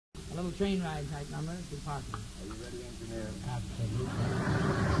little train ride type number to Parsons. Are you ready, engineer? Absolutely.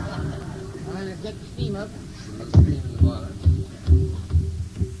 Well, then let's get the steam up. Let's steam in the boiler.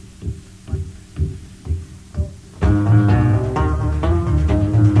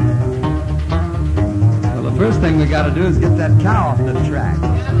 Well, the first thing we got to do is get that cow off the track.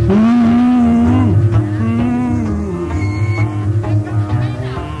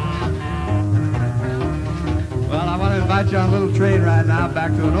 Well, I want to invite you on a little train ride now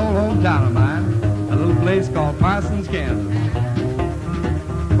back to an old hometown of mine, a little place called Parsons, Kansas.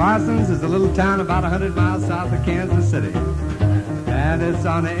 Parsons is a little town about 100 miles south of Kansas City, and it's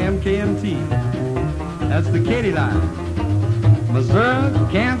on the MKMT. That's the Katy line. Missouri,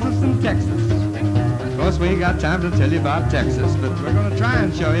 Kansas, and Texas. Of course, we ain't got time to tell you about Texas, but we're going to try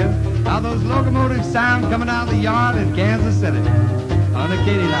and show you how those locomotives sound coming out of the yard in Kansas City on the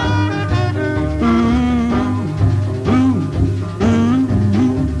Katy line.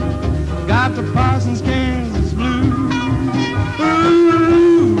 Got the Parsons Kansas Blues.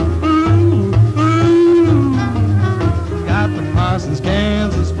 Got the Parsons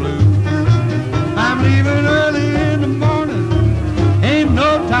Kansas Blues. I'm leaving early in the morning, ain't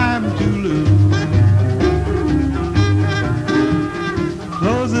no time to lose.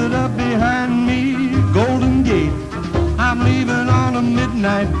 Close it up behind me, Golden Gate. I'm leaving on a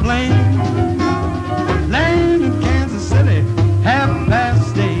midnight plane. Land in Kansas City,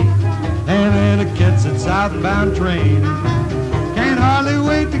 8:30. And then it gets a southbound train. Can't hardly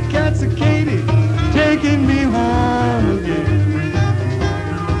wait to catch a Katy, taking me home again.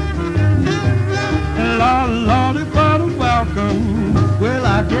 Lord, Lordy, what a welcome will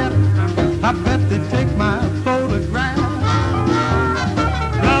I get? I bet they take my photograph.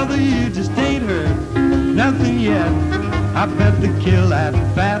 Brother, you just ain't heard nothing yet. I bet they kill that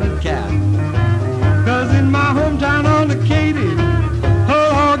fatted cat. 'Cause in my hometown on the Katy,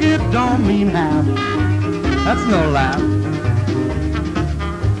 it don't mean half. That's no laugh.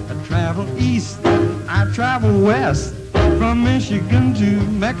 I travel east, I travel west, from Michigan to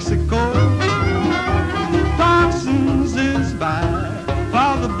Mexico. Parsons is by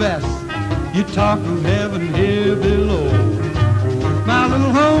far the best. You talk of heaven here below. My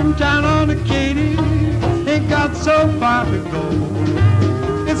little hometown on the Katy ain't got so far to go.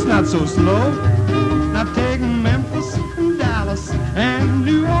 It's not so slow. Now take Memphis and Dallas and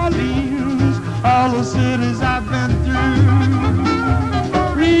New Orleans, all the cities I've been through.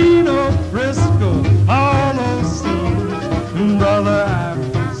 Reno, Frisco, all those scenes, and brother,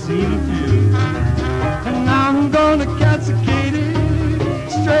 I've seen a few. And now I'm gonna catch a Katy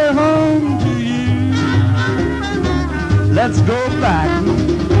straight home to you. Let's go back.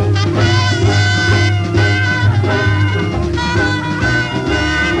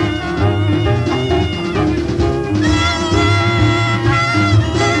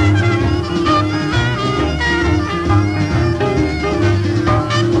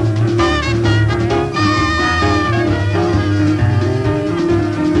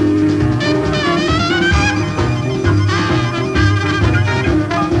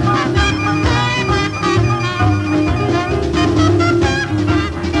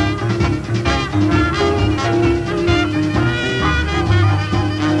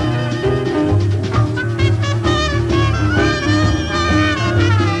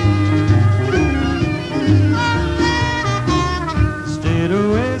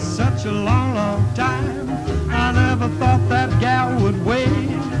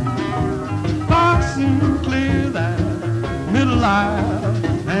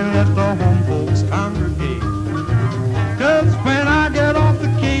 And let the home folks congregate. 'Cause when I get off the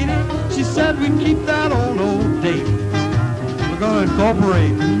Katy, she said we'd keep that old date. We're gonna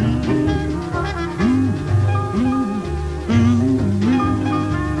incorporate.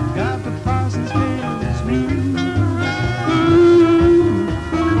 Got the Parsons Kansas Blues.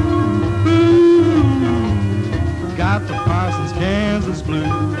 Got the Parsons Kansas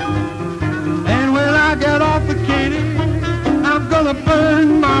Blues. And when I get off the Katy, I'm gonna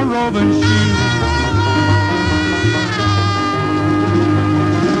burn my roving shoes.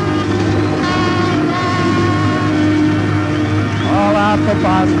 All out for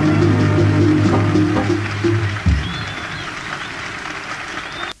Parsons